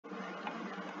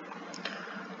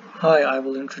Hi, I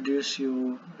will introduce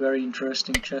you a very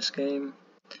interesting chess game,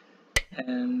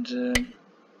 and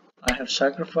I have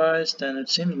sacrificed, and it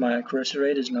seems my accuracy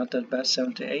rate is not that bad,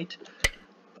 78,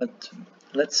 but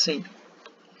let's see.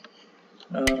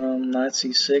 Knight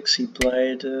c6, he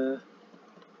played,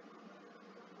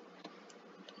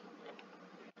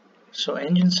 so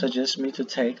engine suggests me to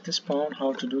take this pawn.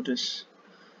 How to do this?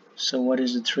 So what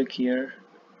is the trick here?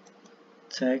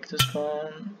 Take this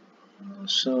pawn,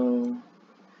 so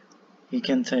he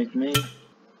can take me.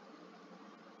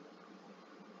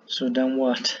 So then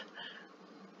what?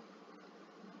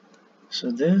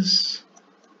 So this,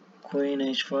 queen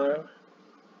h5.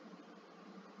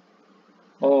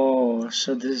 Oh,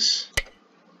 so this,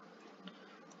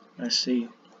 I see.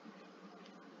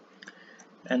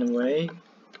 Anyway,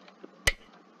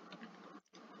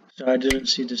 so I didn't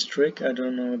see this trick, I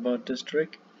don't know about this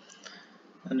trick.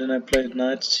 And then I played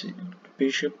knight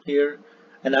bishop here.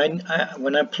 And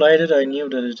when I played it, I knew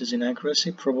that it is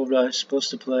inaccuracy. Probably I was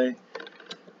supposed to play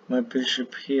my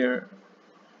bishop here.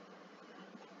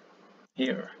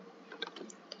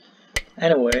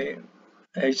 Anyway,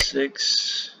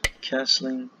 h6,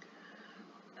 castling,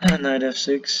 knight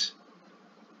f6,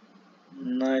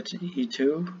 knight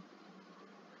e2.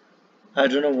 I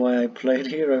don't know why I played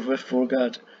here, I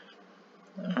forgot.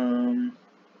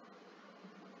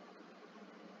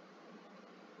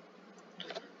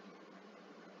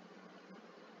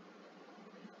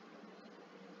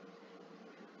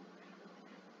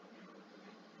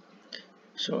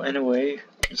 So anyway,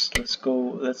 let's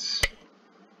go.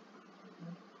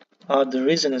 The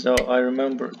reason is, I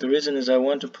remember. The reason is I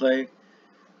want to play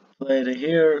it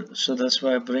here, so that's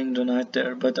why I bring the knight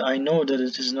there. But I know that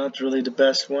it is not really the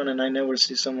best one, and I never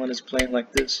see someone is playing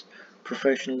like this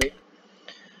professionally.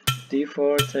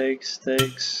 d4 takes,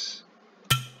 d6.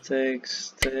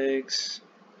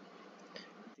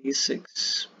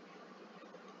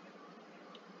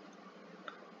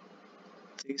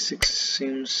 d6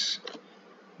 seems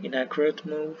inaccurate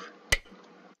move.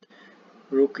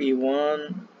 Rook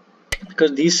e1,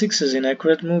 because d6 is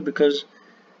inaccurate move because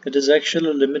it is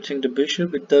actually limiting the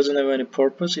bishop. It doesn't have any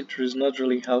purpose. It is not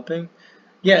really helping.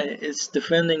 Yeah, it's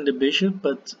defending the bishop,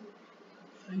 but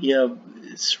yeah,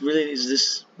 is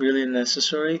this really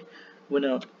necessary? Well,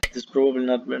 no, it's probably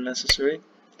not very necessary.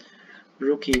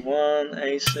 Rook e1,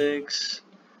 a6.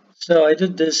 So I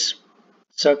did this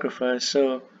sacrifice.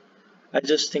 So I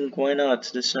just think, why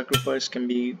not? This sacrifice can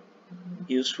be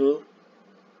useful.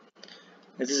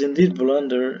 It is indeed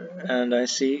blunder, and I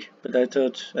see, but I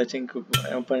think my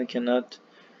opponent cannot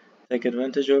take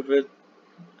advantage of it.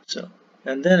 So,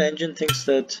 and then engine thinks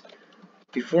that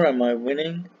before am I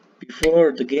winning,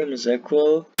 before the game is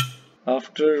equal,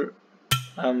 after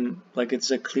like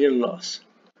it's a clear loss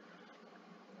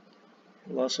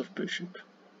of bishop,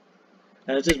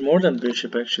 and it is more than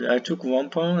bishop actually. I took one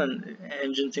pawn, and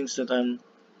engine thinks that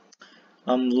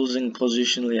I'm losing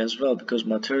positionally as well, because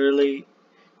materially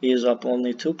he is up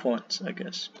only 2 points, I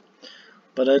guess.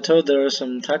 But I thought there are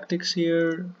some tactics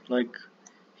here, like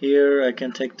here I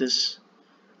can take this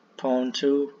pawn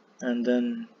too, and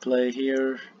then play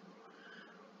here,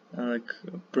 like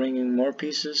bringing more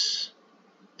pieces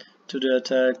to the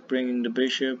attack, bringing the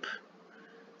bishop,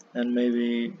 and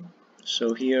maybe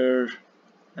so here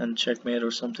and checkmate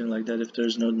or something like that if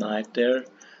there's no knight there.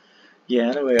 Yeah,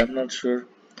 anyway, I'm not sure.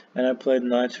 And I played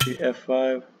knight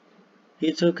f5.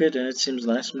 He took it, and it seems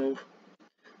nice move.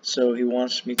 So he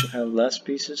wants me to have less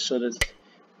pieces so that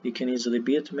he can easily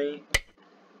beat me.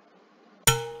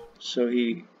 So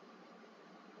he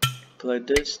played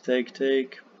this,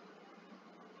 take.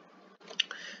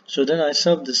 So then I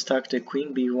solved this tactic,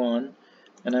 queen b1,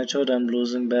 and I thought I'm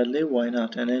losing badly. Why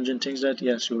not? And engine thinks that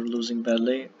yes, you're losing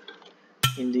badly.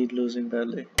 Indeed losing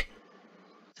badly.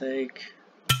 Take.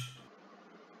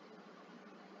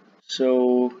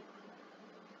 So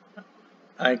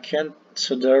I can't,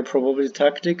 so there are probably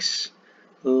tactics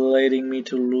leading me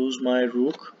to lose my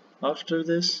rook after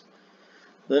this.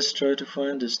 Let's try to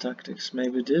find these tactics.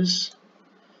 Maybe this.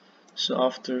 So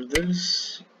after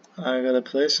this I gotta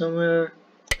play somewhere,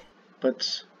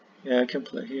 but yeah, I can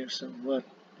play here. So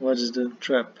what is the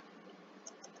trap?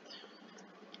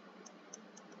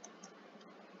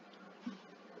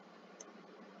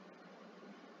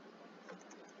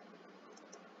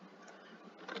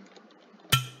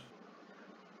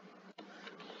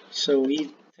 So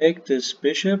we take this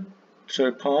bishop,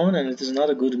 sorry, pawn, and it is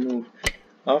not a good move.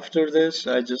 After this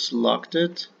I just locked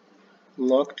the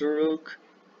rook,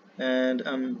 and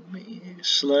I'm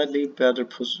slightly better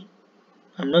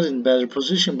I'm not in better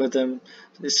position, but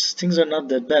things are not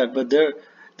that bad. But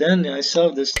then I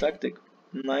solved this tactic,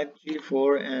 knight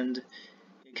g4, and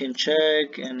You can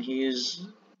check, and he is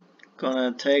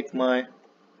gonna take my.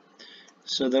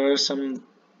 So there are some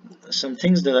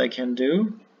things that I can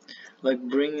do, like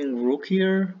bringing rook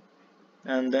here,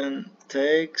 and then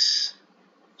takes.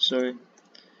 Sorry.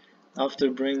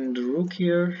 After bringing the rook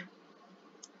here,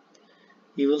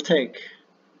 he will take.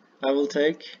 I will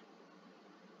take,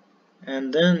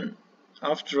 and then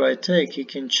after I take, he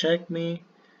can check me,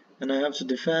 and I have to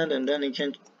defend, and then he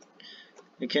can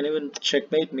even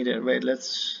checkmate me there. Wait,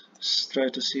 let's try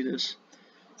to see this.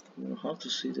 I don't know how to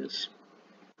see this.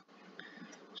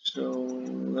 So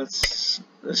let's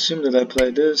assume that I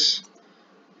play this,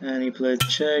 and he played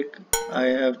check.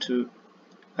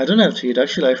 I don't have to eat.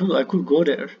 Actually, I could go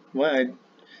there. Why I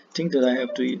think that I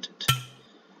have to eat it.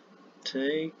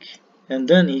 Take, and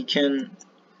then he can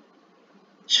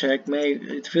checkmate.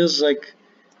 It feels like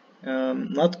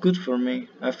not good for me.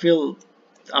 I feel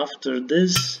after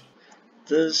this,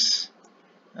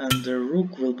 and the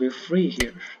rook will be free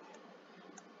here.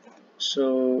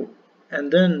 So,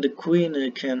 and then the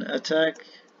queen can attack,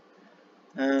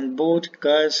 and both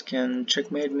guys can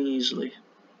checkmate me easily.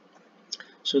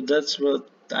 So that's what,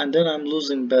 and then I'm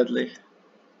losing badly.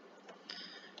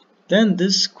 Then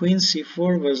this queen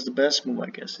c4 was the best move, I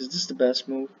guess. Is this the best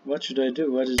move? What should I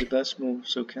do? What is the best move?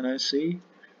 So can I see?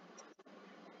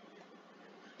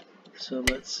 So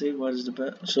let's see what is the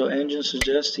best. So engine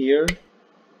suggests here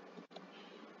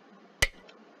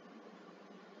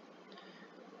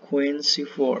queen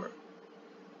c4.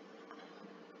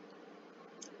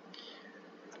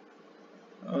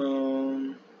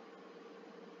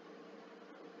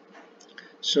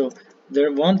 So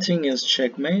there, one thing is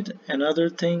checkmate, another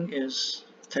thing is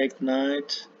take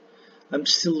knight. I'm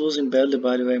still losing badly,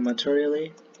 by the way,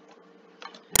 materially.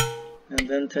 And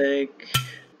then take.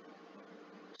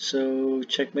 So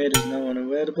checkmate is now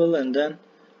unavailable, and then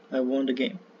I won the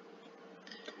game.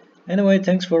 Anyway,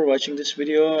 thanks for watching this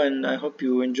video, and I hope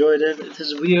you enjoyed it. It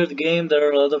is a weird game, there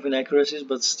are a lot of inaccuracies,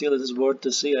 but still it is worth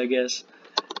to see, I guess.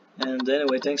 And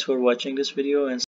anyway, thanks for watching this video, and